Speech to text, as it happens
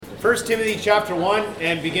1 Timothy chapter 1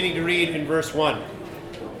 and beginning to read in verse 1.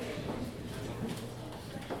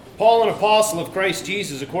 Paul, an apostle of Christ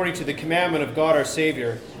Jesus, according to the commandment of God our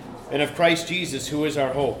Savior, and of Christ Jesus, who is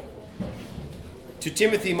our hope. To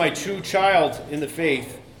Timothy, my true child in the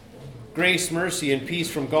faith, grace, mercy, and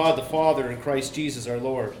peace from God the Father and Christ Jesus our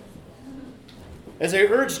Lord. As I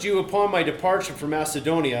urged you upon my departure from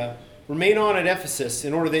Macedonia, remain on at Ephesus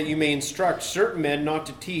in order that you may instruct certain men not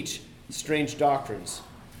to teach strange doctrines,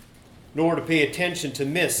 nor to pay attention to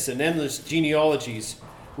myths and endless genealogies,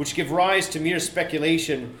 which give rise to mere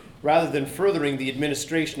speculation rather than furthering the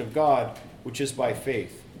administration of God, which is by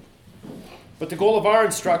faith. But the goal of our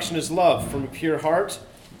instruction is love from a pure heart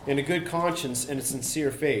and a good conscience and a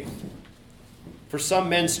sincere faith. For some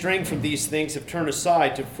men straying from these things have turned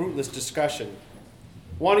aside to fruitless discussion,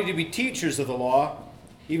 wanting to be teachers of the law,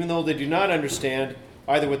 even though they do not understand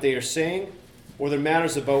either what they are saying or the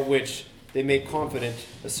matters about which they make confident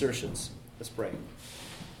assertions. Let's pray.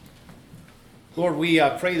 Lord, we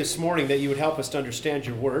pray this morning that you would help us to understand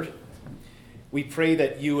your word. We pray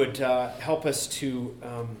that you would help us to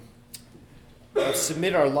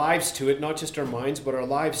submit our lives to it, not just our minds, but our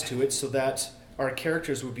lives to it, so that our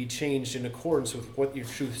characters would be changed in accordance with what your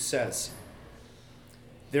truth says.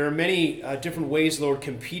 There are many different ways, Lord,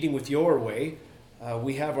 competing with your way.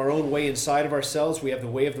 We have our own way inside of ourselves. We have the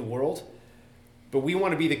way of the world. But we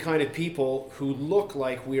want to be the kind of people who look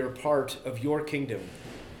like we are part of your kingdom.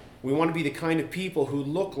 We want to be the kind of people who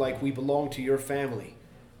look like we belong to your family.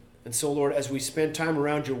 And so, Lord, as we spend time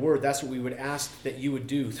around your word, that's what we would ask that you would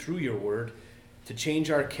do through your word to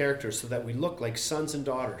change our character so that we look like sons and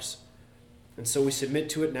daughters. And so we submit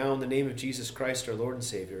to it now in the name of Jesus Christ, our Lord and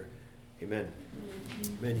Savior. Amen.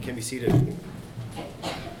 Amen. You can be seated.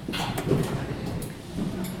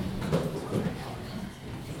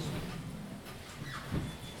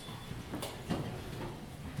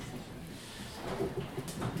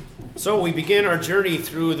 So we begin our journey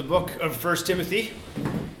through the book of 1 Timothy,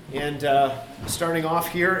 and starting off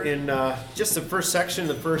here in just the first section,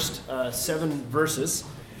 the first 7 verses.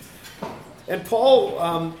 And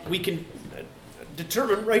Paul, we can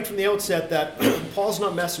determine right from the outset that Paul's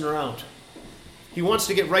not messing around. He wants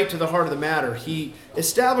to get right to the heart of the matter. He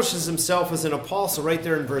establishes himself as an apostle right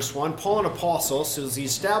there in verse 1. Paul, an apostle, so he's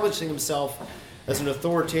establishing himself as an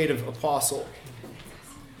authoritative apostle.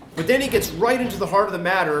 But then he gets right into the heart of the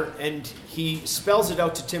matter, and he spells it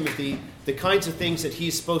out to Timothy, the kinds of things that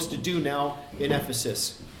he's supposed to do now in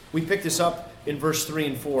Ephesus. We pick this up in verse 3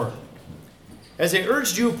 and 4. As I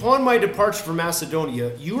urged you upon my departure from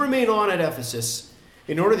Macedonia, you remain on at Ephesus,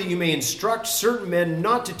 in order that you may instruct certain men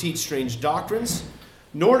not to teach strange doctrines,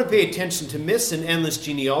 nor to pay attention to myths and endless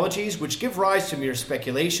genealogies, which give rise to mere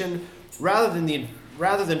speculation, rather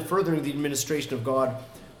than furthering the administration of God,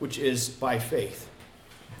 which is by faith.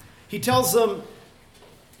 He tells them,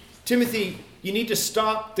 Timothy, you need to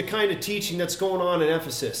stop the kind of teaching that's going on in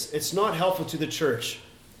Ephesus. It's not helpful to the church.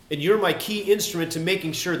 And you're my key instrument to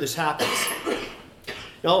making sure this happens.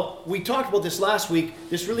 Now, we talked about this last week.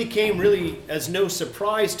 This really came as no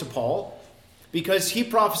surprise to Paul, because he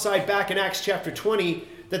prophesied back in Acts chapter 20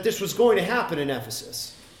 that this was going to happen in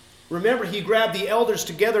Ephesus. Remember, he grabbed the elders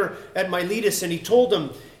together at Miletus and he told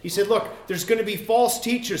them, he said, look, there's going to be false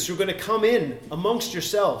teachers who are going to come in amongst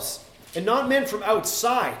yourselves. And not men from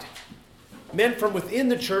outside. Men from within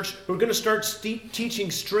the church who are going to start teaching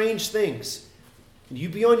strange things. And you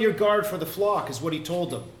be on your guard for the flock, is what he told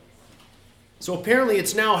them. So apparently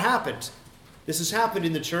it's now happened. This has happened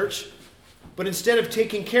in the church. But instead of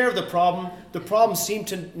taking care of the problem seemed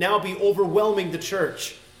to now be overwhelming the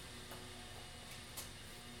church.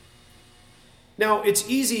 Now, it's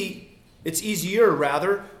easier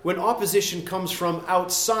when opposition comes from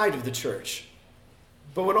outside of the church.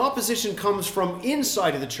 But when opposition comes from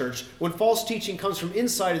inside of the church, when false teaching comes from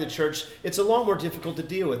inside of the church, it's a lot more difficult to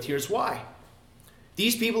deal with. Here's why.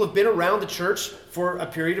 These people have been around the church for a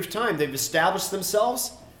period of time. They've established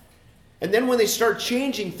themselves. And then when they start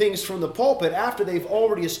changing things from the pulpit after they've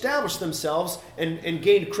already established themselves and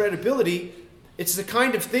gained credibility, it's the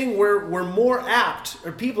kind of thing where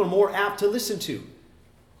people are more apt to listen to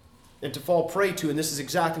and to fall prey to. And this is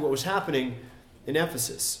exactly what was happening in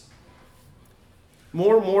Ephesus.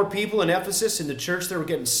 More and more people in Ephesus, in the church, they were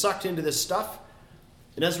getting sucked into this stuff.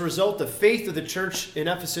 And as a result, the faith of the church in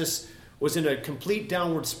Ephesus was in a complete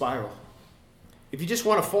downward spiral. If you just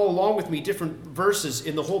want to follow along with me, different verses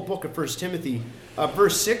in the whole book of 1 Timothy.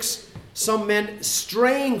 Verse 6, some men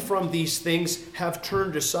straying from these things have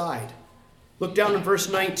turned aside. Look down in verse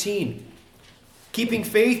 19. Keeping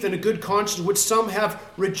faith and a good conscience, which some have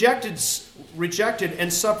rejected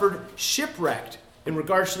and suffered shipwrecked in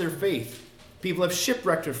regards to their faith. People have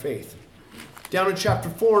shipwrecked their faith. Down in chapter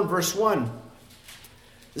 4 and verse 1,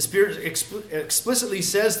 the Spirit explicitly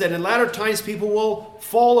says that in latter times people will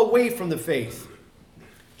fall away from the faith.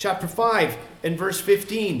 Chapter 5 and verse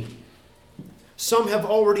 15, some have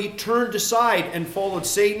already turned aside and followed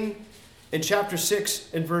Satan. In chapter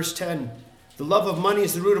 6 and verse 10, the love of money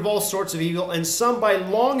is the root of all sorts of evil, and some by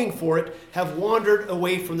longing for it have wandered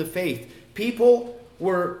away from the faith. People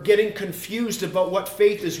were getting confused about what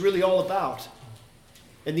faith is really all about.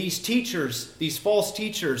 And these teachers, these false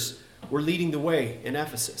teachers, were leading the way in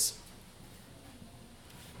Ephesus.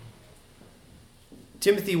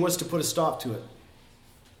 Timothy was to put a stop to it.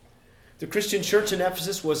 The Christian church in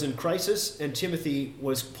Ephesus was in crisis, and Timothy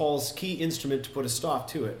was Paul's key instrument to put a stop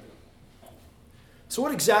to it. So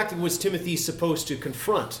what exactly was Timothy supposed to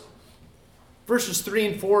confront? Verses 3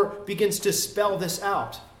 and 4 begins to spell this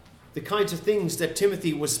out, the kinds of things that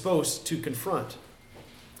Timothy was supposed to confront.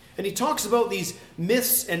 And he talks about these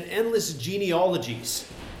myths and endless genealogies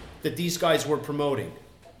that these guys were promoting.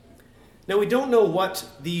 Now, we don't know what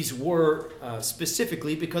these were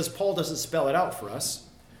specifically because Paul doesn't spell it out for us.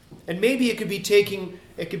 And maybe it could be taken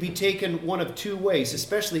one of two ways,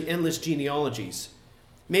 especially endless genealogies.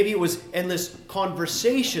 Maybe it was endless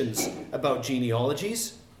conversations about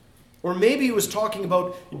genealogies, or maybe he was talking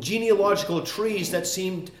about genealogical trees that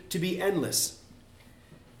seemed to be endless.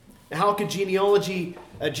 Now, how could genealogy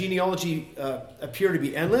appear to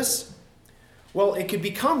be endless? Well, it could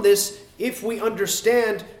become this if we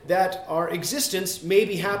understand that our existence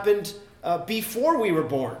maybe happened before we were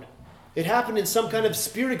born. It happened in some kind of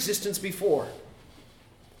spirit existence before.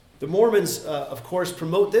 The Mormons, of course,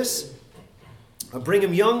 promote this.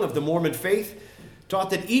 Brigham Young of the Mormon faith taught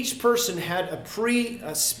that each person had a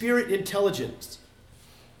pre-spirit intelligence,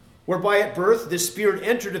 whereby at birth this spirit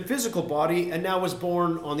entered a physical body and now was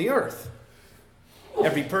born on the earth.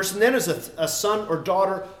 Every person then is a son or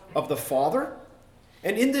daughter of the Father.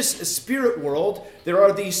 And in this spirit world, there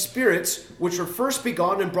are these spirits which were first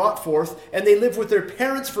begotten and brought forth, and they live with their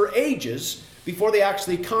parents for ages before they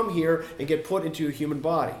actually come here and get put into a human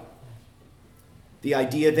body. The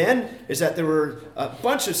idea then is that there were a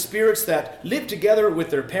bunch of spirits that lived together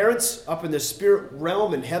with their parents up in the spirit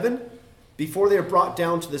realm in heaven before they are brought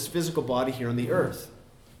down to this physical body here on the earth.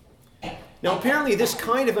 Now, apparently this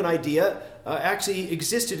kind of an idea actually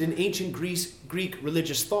existed in ancient Greek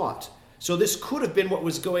religious thought. So this could have been what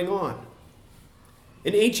was going on.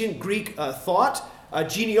 In ancient Greek thought,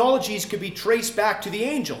 genealogies could be traced back to the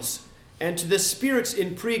angels and to the spirits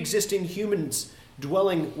in pre-existing humans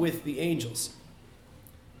dwelling with the angels.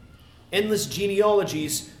 Endless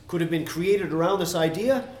genealogies could have been created around this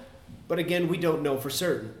idea, but again, we don't know for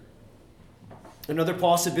certain. Another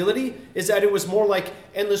possibility is that it was more like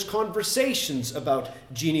endless conversations about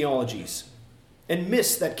genealogies and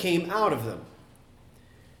myths that came out of them.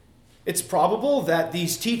 It's probable that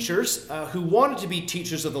these teachers, who wanted to be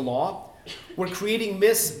teachers of the law, were creating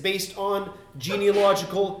myths based on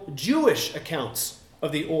genealogical Jewish accounts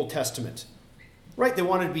of the Old Testament. Right? They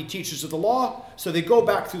wanted to be teachers of the law, so they go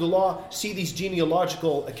back through the law, see these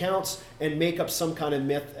genealogical accounts, and make up some kind of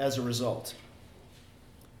myth as a result.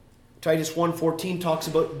 Titus 1:14 talks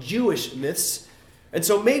about Jewish myths, and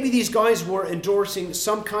so maybe these guys were endorsing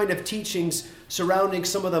some kind of teachings surrounding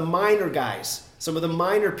some of the minor guys, some of the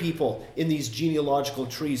minor people in these genealogical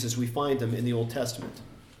trees as we find them in the Old Testament.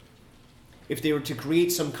 If they were to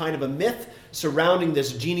create some kind of a myth surrounding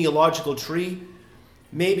this genealogical tree,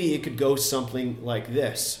 maybe it could go something like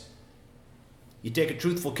this. You take a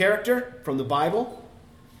truthful character from the Bible.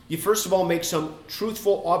 You first of all make some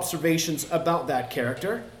truthful observations about that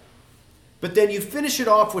character. But then you finish it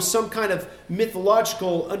off with some kind of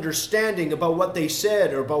mythological understanding about what they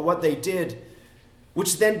said or about what they did,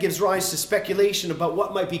 which then gives rise to speculation about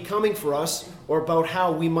what might be coming for us or about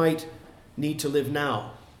how we might need to live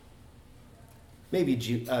now.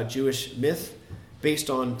 Maybe a Jewish myth based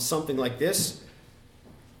on something like this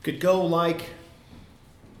could go like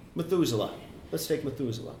Methuselah. Let's take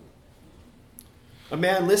Methuselah. A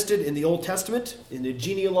man listed in the Old Testament in the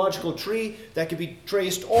genealogical tree that could be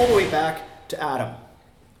traced all the way back to Adam.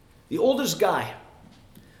 The oldest guy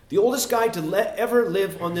to ever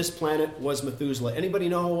live on this planet was Methuselah. Anybody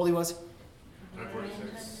know how old he was?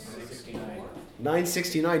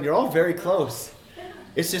 969. You're all very close.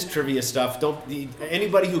 It's just trivia stuff.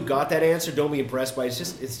 Anybody who got that answer, don't be impressed by it.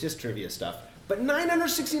 It's just trivia stuff. But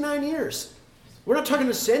 969 years. We're not talking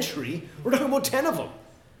a century. We're talking about 10 of them.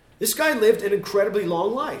 This guy lived an incredibly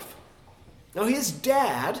long life. Now, his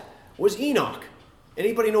dad was Enoch.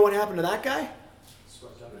 Anybody know what happened to that guy?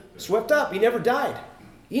 Swept up. He never died.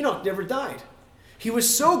 Enoch never died. He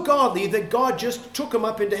was so godly that God just took him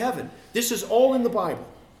up into heaven. This is all in the Bible.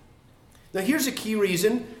 Now here's a key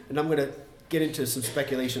reason, and I'm going to get into some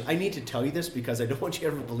speculation. I need to tell you this because I don't want you to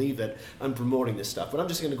ever believe that I'm promoting this stuff, but I'm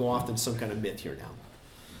just going to go off on some kind of myth here now.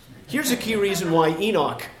 Here's a key reason why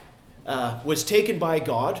Enoch was taken by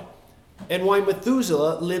God and why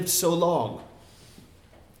Methuselah lived so long.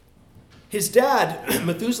 His dad,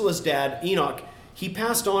 Methuselah's dad, Enoch, he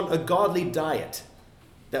passed on a godly diet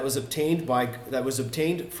that was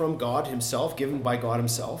obtained from God himself, given by God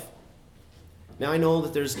himself. Now I know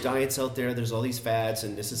that there's diets out there, there's all these fads,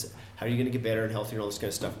 and this is how you're going to get better and healthier and all this kind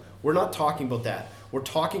of stuff. We're not talking about that. We're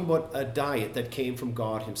talking about a diet that came from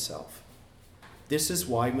God himself. This is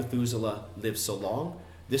why Methuselah lived so long.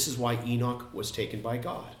 This is why Enoch was taken by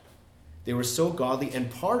God. They were so godly, and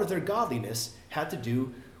part of their godliness had to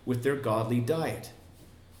do with their godly diet.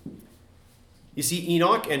 You see,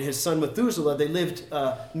 Enoch and his son Methuselah, they lived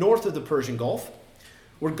north of the Persian Gulf,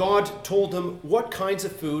 where God told them what kinds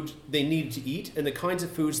of food they needed to eat and the kinds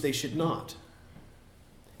of foods they should not.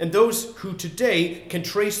 And those who today can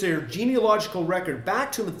trace their genealogical record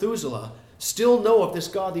back to Methuselah still know of this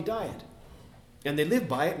godly diet. And they live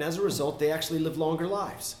by it, and as a result, they actually live longer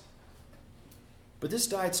lives. But this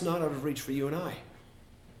diet's not out of reach for you and I.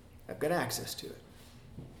 I've got access to it.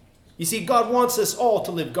 You see, God wants us all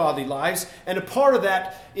to live godly lives, and a part of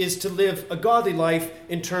that is to live a godly life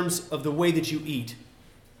in terms of the way that you eat.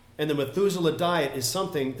 And the Methuselah diet is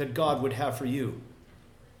something that God would have for you.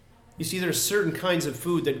 You see, there's certain kinds of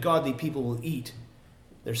food that godly people will eat.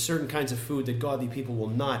 There's certain kinds of food that godly people will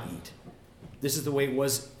not eat. This is the way it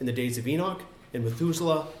was in the days of Enoch and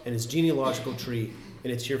Methuselah and his genealogical tree,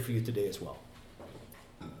 and it's here for you today as well.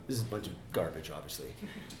 This is a bunch of garbage, obviously.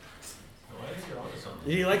 Oh, I think you're onto something.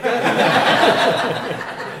 Do you like that?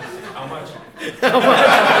 How much?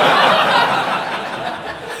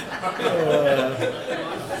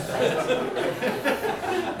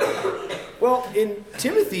 Well, in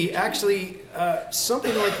Timothy, actually,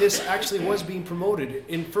 something like this actually was being promoted.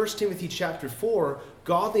 In 1 Timothy chapter 4,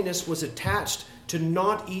 godliness was attached to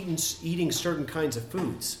not eating certain kinds of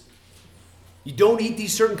foods. You don't eat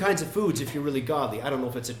these certain kinds of foods if you're really godly. I don't know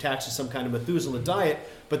if it's attached to some kind of Methuselah diet,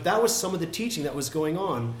 but that was some of the teaching that was going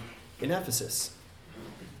on in Ephesus.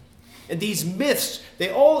 And these myths,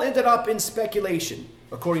 they all ended up in speculation,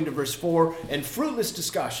 according to verse 4, and fruitless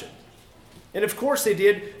discussion. And of course they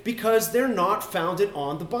did, because they're not founded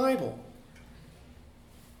on the Bible.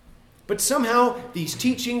 But somehow these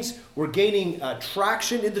teachings were gaining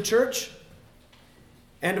traction in the church.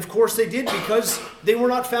 And of course they did, because they were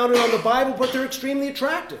not founded on the Bible, but they're extremely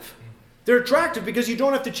attractive. They're attractive because you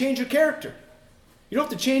don't have to change your character. You don't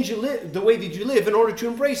have to change the way that you live in order to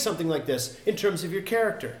embrace something like this in terms of your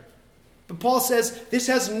character. But Paul says this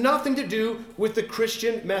has nothing to do with the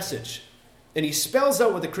Christian message. And he spells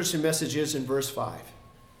out what the Christian message is in verse 5.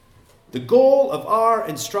 The goal of our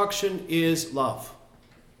instruction is love.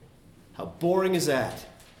 How boring is that?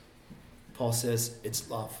 Paul says it's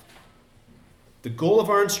love. The goal of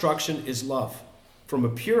our instruction is love, from a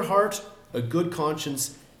pure heart, a good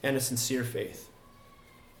conscience, and a sincere faith.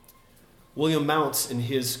 William Mounce, in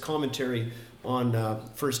his commentary on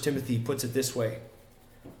 1 Timothy, puts it this way.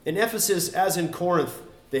 In Ephesus, as in Corinth,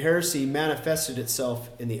 the heresy manifested itself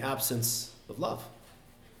in the absence of love.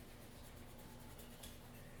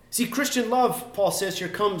 See, Christian love, Paul says here,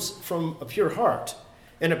 comes from a pure heart.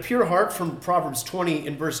 And a pure heart, from Proverbs 20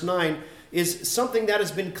 in verse 9, is something that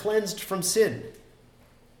has been cleansed from sin.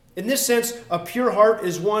 In this sense, a pure heart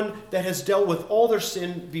is one that has dealt with all their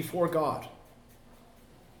sin before God.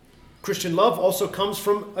 Christian love also comes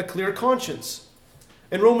from a clear conscience.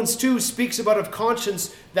 And Romans 2 speaks about a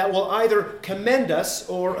conscience that will either commend us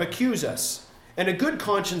or accuse us. And a good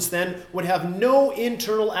conscience then would have no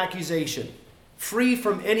internal accusation, free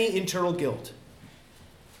from any internal guilt.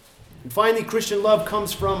 And finally, Christian love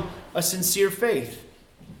comes from a sincere faith.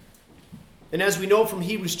 And as we know from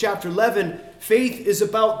Hebrews chapter 11, faith is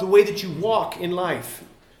about the way that you walk in life.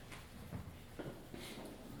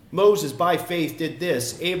 Moses by faith did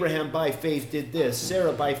this. Abraham by faith did this.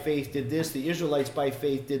 Sarah by faith did this. The Israelites by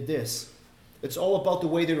faith did this. It's all about the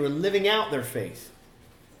way they were living out their faith.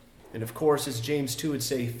 And of course, as James 2 would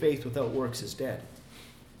say, faith without works is dead.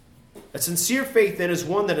 A sincere faith then is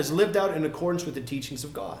one that is lived out in accordance with the teachings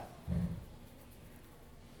of God.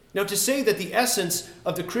 Now, to say that the essence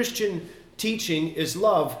of the Christian teaching is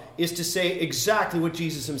love is to say exactly what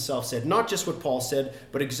Jesus himself said. Not just what Paul said,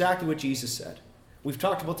 but exactly what Jesus said. We've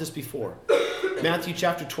talked about this before. Matthew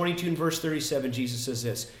chapter 22 and verse 37, Jesus says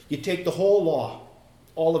this. You take the whole law,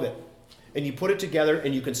 all of it, and you put it together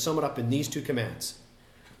and you can sum it up in these two commands.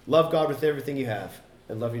 Love God with everything you have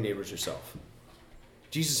and love your neighbors yourself.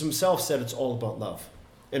 Jesus himself said it's all about love.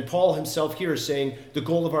 And Paul himself here is saying the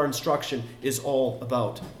goal of our instruction is all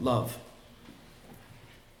about love.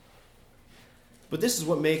 But this is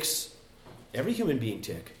what makes every human being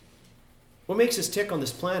tick. What makes us tick on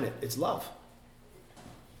this planet? It's love.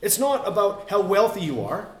 It's not about how wealthy you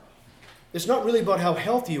are. It's not really about how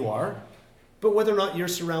healthy you are, but whether or not you're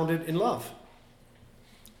surrounded in love.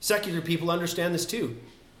 Secular people understand this too.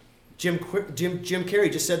 Jim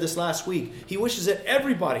Carrey just said this last week. He wishes that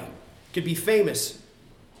everybody could be famous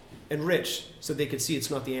and rich so they could see it's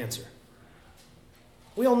not the answer.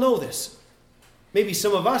 We all know this. Maybe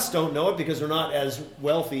some of us don't know it because we're not as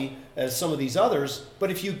wealthy as some of these others, but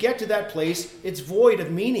if you get to that place, it's void of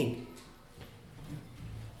meaning.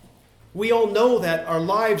 We all know that our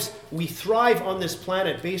lives, we thrive on this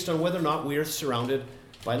planet based on whether or not we are surrounded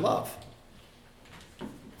by love.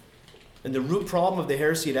 And the root problem of the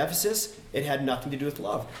heresy at Ephesus, it had nothing to do with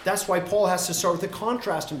love. That's why Paul has to start with a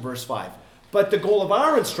contrast in verse 5. But the goal of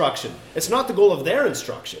our instruction, it's not the goal of their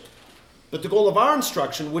instruction, but the goal of our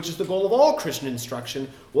instruction, which is the goal of all Christian instruction,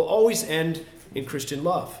 will always end in Christian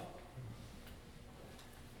love.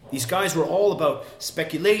 These guys were all about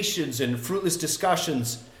speculations and fruitless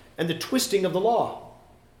discussions and the twisting of the law.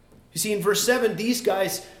 You see, in verse 7, these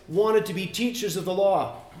guys wanted to be teachers of the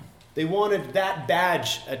law. They wanted that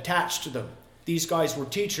badge attached to them. These guys were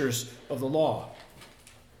teachers of the law.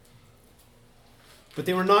 But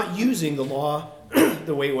they were not using the law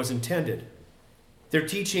the way it was intended. Their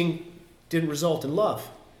teaching didn't result in love.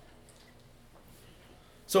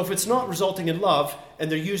 So if it's not resulting in love and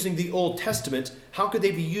they're using the Old Testament, how could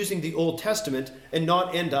they be using the Old Testament and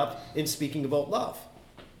not end up in speaking about love?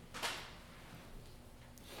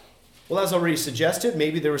 Well, as already suggested,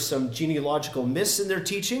 maybe there was some genealogical myths in their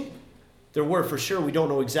teaching. There were for sure. We don't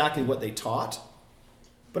know exactly what they taught.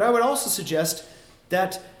 But I would also suggest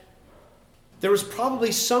that there was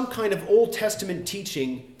probably some kind of Old Testament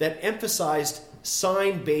teaching that emphasized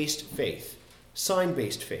sign-based faith.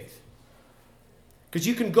 Sign-based faith. Because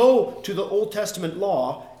you can go to the Old Testament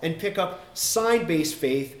law and pick up sign-based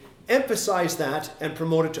faith, emphasize that, and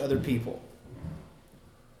promote it to other people.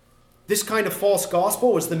 This kind of false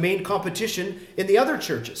gospel was the main competition in the other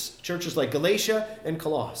churches like Galatia and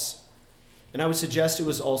Colossae. And I would suggest it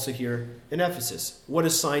was also here in Ephesus. What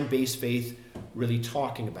is sign-based faith really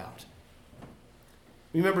talking about?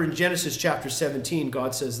 Remember in Genesis chapter 17,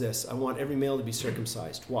 God says this, I want every male to be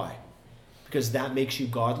circumcised. Why? Because that makes you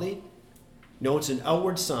godly? No, it's an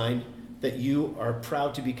outward sign that you are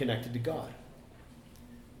proud to be connected to God.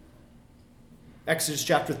 Exodus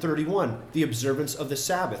chapter 31, the observance of the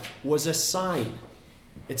Sabbath was a sign.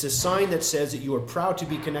 It's a sign that says that you are proud to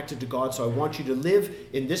be connected to God, so I want you to live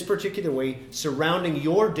in this particular way surrounding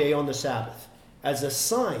your day on the Sabbath as a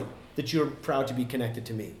sign that you're proud to be connected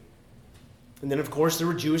to me. And then, of course, there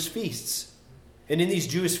were Jewish feasts. And in these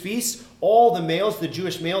Jewish feasts, all the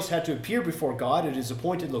Jewish males had to appear before God at his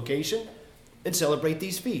appointed location and celebrate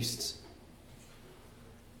these feasts.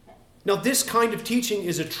 Now, this kind of teaching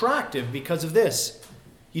is attractive because of this.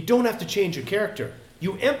 You don't have to change your character.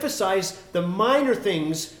 You emphasize the minor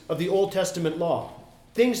things of the Old Testament law.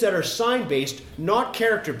 Things that are sign-based, not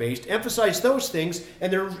character-based. Emphasize those things,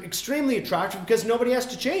 and they're extremely attractive because nobody has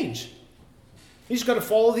to change. You just got to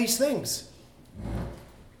follow these things.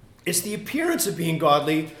 It's the appearance of being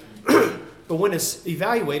godly, but when it's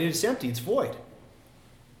evaluated, it's empty, it's void.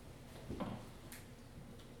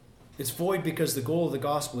 It's void because the goal of the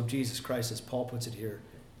gospel of Jesus Christ, as Paul puts it here,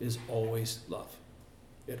 is always love.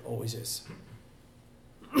 It always is.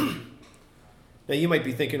 Now you might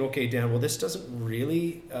be thinking, okay, Dan, well, this doesn't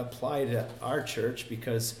really apply to our church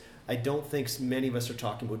because I don't think many of us are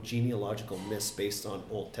talking about genealogical myths based on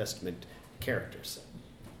Old Testament characters.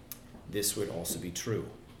 This would also be true.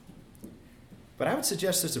 But I would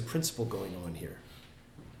suggest there's a principle going on here.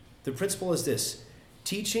 The principle is this: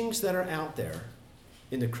 teachings that are out there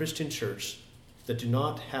in the Christian church that do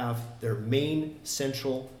not have their main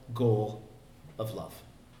central goal of love.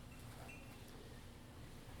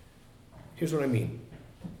 Here's what I mean.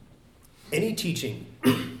 Any teaching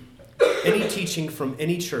from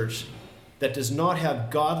any church that does not have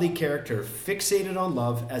godly character fixated on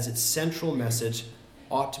love as its central message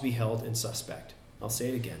ought to be held in suspect. I'll say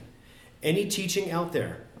it again. Any teaching out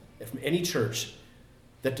there from any church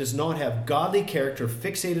that does not have godly character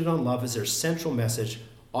fixated on love as their central message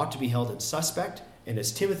ought to be held in suspect, and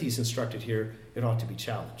as Timothy's instructed here, it ought to be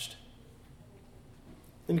challenged.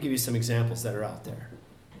 Let me give you some examples that are out there.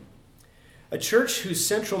 A church whose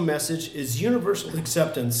central message is universal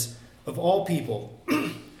acceptance of all people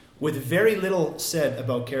with very little said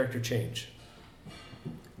about character change.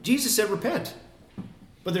 Jesus said, repent.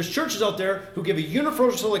 But there's churches out there who give a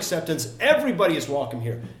universal acceptance. Everybody is welcome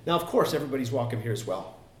here. Now, of course, everybody's welcome here as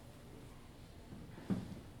well.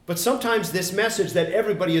 But sometimes this message that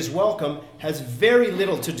everybody is welcome has very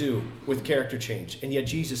little to do with character change. And yet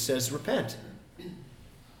Jesus says, repent.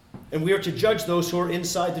 And we are to judge those who are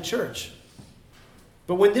inside the church.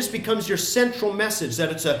 But when this becomes your central message,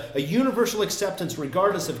 that it's a universal acceptance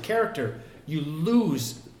regardless of character, you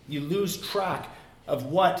lose track of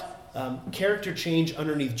what character change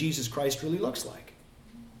underneath Jesus Christ really looks like.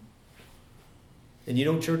 And you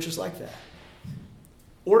know churches like that.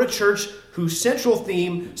 Or a church whose central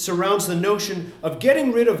theme surrounds the notion of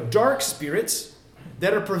getting rid of dark spirits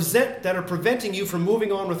that are preventing you from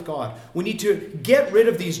moving on with God. We need to get rid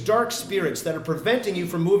of these dark spirits that are preventing you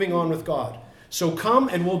from moving on with God. So come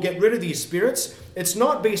and we'll get rid of these spirits. It's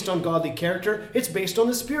not based on godly character. It's based on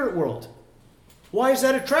the spirit world. Why is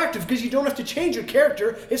that attractive? Because you don't have to change your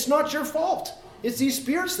character. It's not your fault. It's these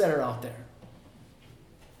spirits that are out there.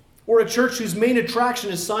 Or a church whose main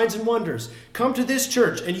attraction is signs and wonders. Come to this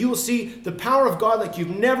church and you will see the power of God like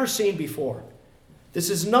you've never seen before. This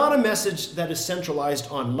is not a message that is centralized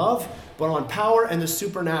on love, but on power and the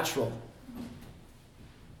supernatural.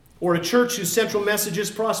 Or a church whose central message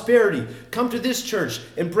is prosperity. Come to this church,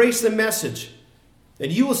 embrace the message,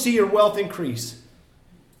 and you will see your wealth increase.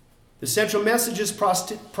 The central message is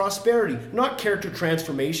prosperity, not character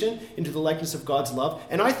transformation into the likeness of God's love.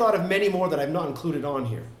 And I thought of many more that I've not included on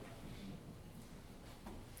here.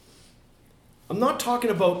 I'm not talking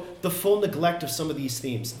about the full neglect of some of these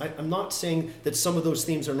themes. I'm not saying that some of those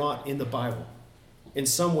themes are not in the Bible in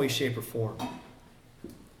some way, shape, or form.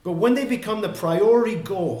 But when they become the priority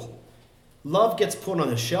goal, love gets put on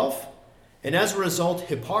a shelf, and as a result,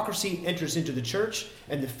 hypocrisy enters into the church,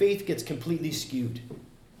 and the faith gets completely skewed.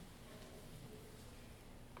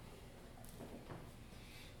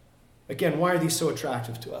 Again, why are these so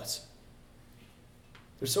attractive to us?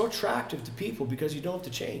 They're so attractive to people because you don't have to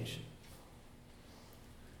change.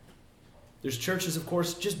 There's churches, of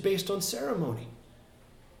course, just based on ceremony.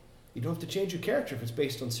 You don't have to change your character if it's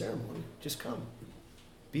based on ceremony. Just come.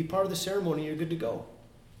 Be part of the ceremony and you're good to go.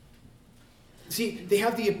 See, they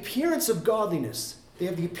have the appearance of godliness. They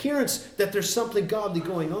have the appearance that there's something godly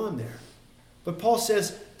going on there. But Paul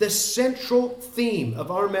says the central theme of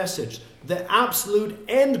our message, the absolute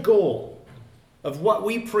end goal of what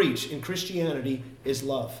we preach in Christianity is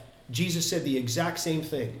love. Jesus said the exact same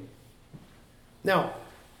thing. Now,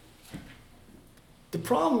 the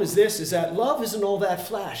problem is this, is that love isn't all that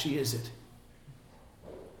flashy, is it?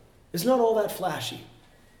 It's not all that flashy.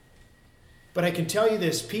 But I can tell you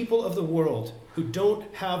this, people of the world who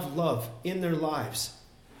don't have love in their lives,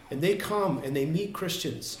 and they come and they meet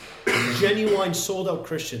Christians, genuine sold-out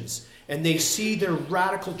Christians, and they see their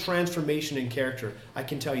radical transformation in character, I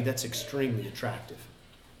can tell you that's extremely attractive.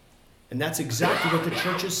 And that's exactly what the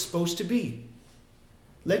church is supposed to be.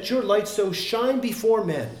 Let your light so shine before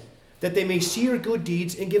men that they may see your good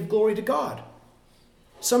deeds and give glory to God.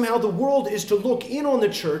 Somehow the world is to look in on the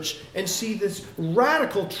church and see this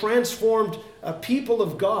radical, transformed people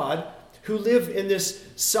of God who live in this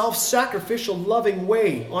self-sacrificial, loving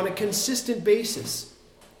way on a consistent basis.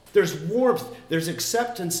 There's warmth, there's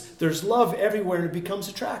acceptance, there's love everywhere, and it becomes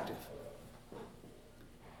attractive.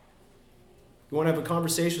 You want to have a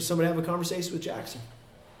conversation with somebody, have a conversation with Jackson.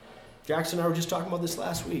 Jackson and I were just talking about this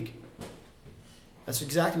last week. That's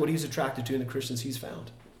exactly what he's attracted to in the Christians he's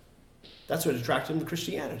found. That's what attracted him to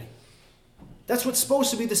Christianity. That's what's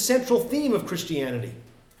supposed to be the central theme of Christianity.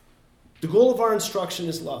 The goal of our instruction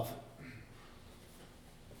is love.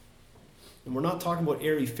 And we're not talking about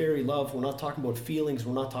airy-fairy love. We're not talking about feelings.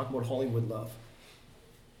 We're not talking about Hollywood love.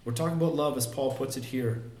 We're talking about love, as Paul puts it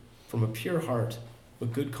here, from a pure heart,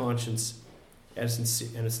 with good conscience, and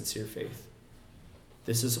a sincere faith.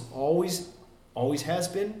 This is always has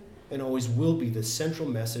been, and always will be the central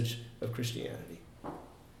message of Christianity.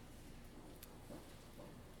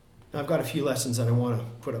 Now, I've got a few lessons that I want to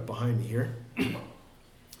put up behind me here. And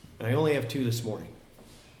I only have 2 this morning.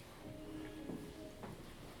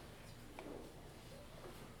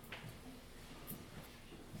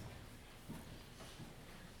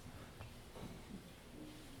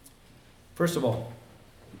 First of all,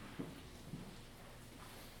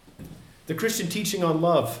 the Christian teaching on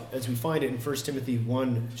love, as we find it in 1 Timothy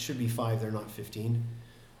 1, should be 5 there, not 15.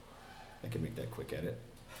 I can make that quick edit.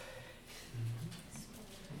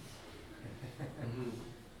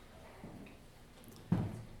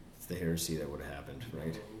 It's the heresy that would have happened,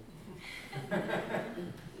 right?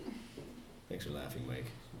 Thanks for laughing, Mike.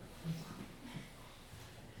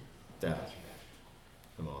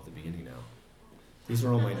 I'm all at the beginning now. These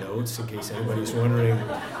are all my notes in case anybody's wondering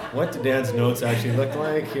what do Dan's notes actually look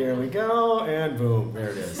like. Here we go, and boom,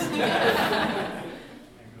 there it is.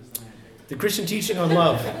 The Christian teaching on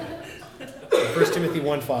love, 1 Timothy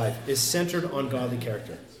 1:5, is centered on godly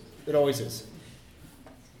character. It always is.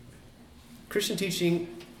 Christian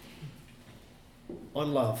teaching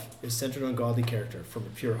on love is centered on godly character from a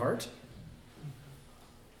pure heart.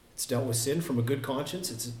 It's dealt with sin from a good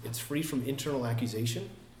conscience. It's free from internal accusation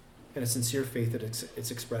and a sincere faith that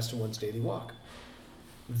it's expressed in one's daily walk.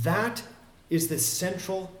 That is the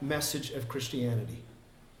central message of Christianity.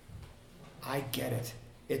 I get it.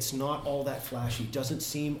 It's not all that flashy. It doesn't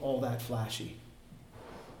seem all that flashy.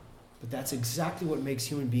 But that's exactly what makes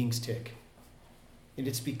human beings tick. And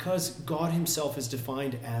it's because God himself is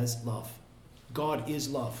defined as love. God is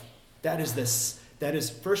love. That is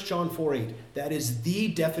 1 John 4:8. That is the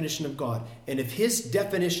definition of God. And if his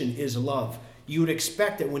definition is love, you would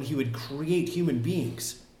expect that when he would create human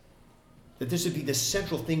beings, that this would be the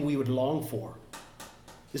central thing we would long for.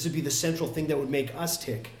 This would be the central thing that would make us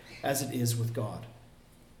tick, as it is with God.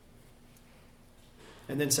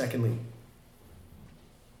 And then secondly,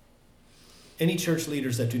 any church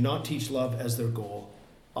leaders that do not teach love as their goal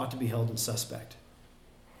ought to be held in suspect.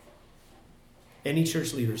 Any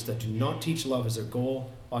church leaders that do not teach love as their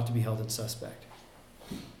goal ought to be held in suspect.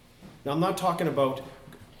 Now, I'm not talking about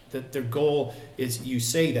that their goal is you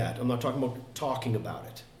say that. I'm not talking about talking about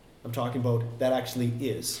it. I'm talking about that actually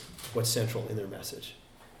is what's central in their message.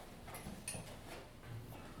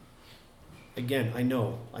 Again, I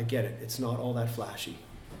know, I get it. It's not all that flashy.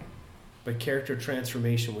 But character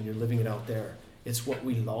transformation, when you're living it out there, it's what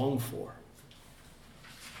we long for.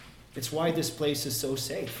 It's why this place is so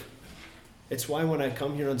safe. It's why when I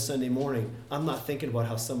come here on Sunday morning, I'm not thinking about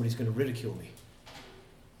how somebody's going to ridicule me.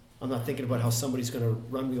 I'm not thinking about how somebody's going to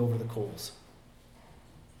run me over the coals.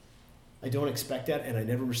 I don't expect that, and I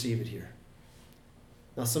never receive it here.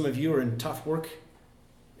 Now, some of you are in tough work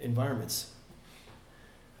environments.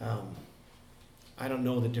 I don't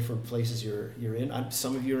know the different places you're in.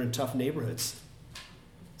 Some of you are in tough neighborhoods.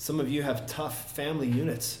 Some of you have tough family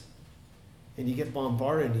units. And you get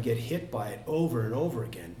bombarded and you get hit by it over and over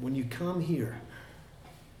again. When you come here,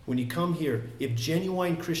 if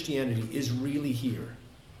genuine Christianity is really here,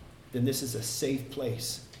 then this is a safe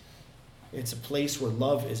place. It's a place where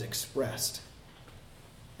love is expressed.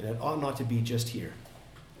 And it ought not to be just here.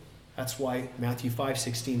 That's why Matthew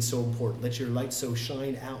 5:16 is so important. Let your light so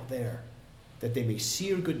shine out there that they may see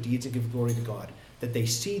your good deeds and give glory to God. That they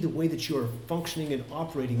see the way that you are functioning and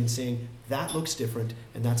operating and saying, that looks different,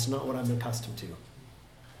 and that's not what I'm accustomed to.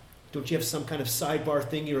 Don't you have some kind of sidebar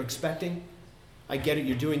thing you're expecting? I get it,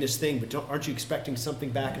 you're doing this thing, but aren't you expecting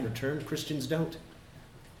something back in return? Christians don't.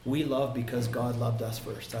 We love because God loved us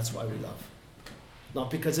first. That's why we love. Not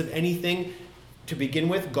because of anything to begin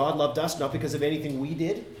with. God loved us, not because of anything we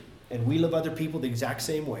did, and we love other people the exact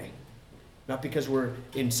same way. Not because we're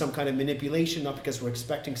in some kind of manipulation, not because we're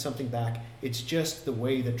expecting something back. It's just the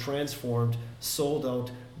way that transformed, sold out,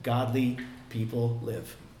 godly people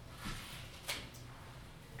live.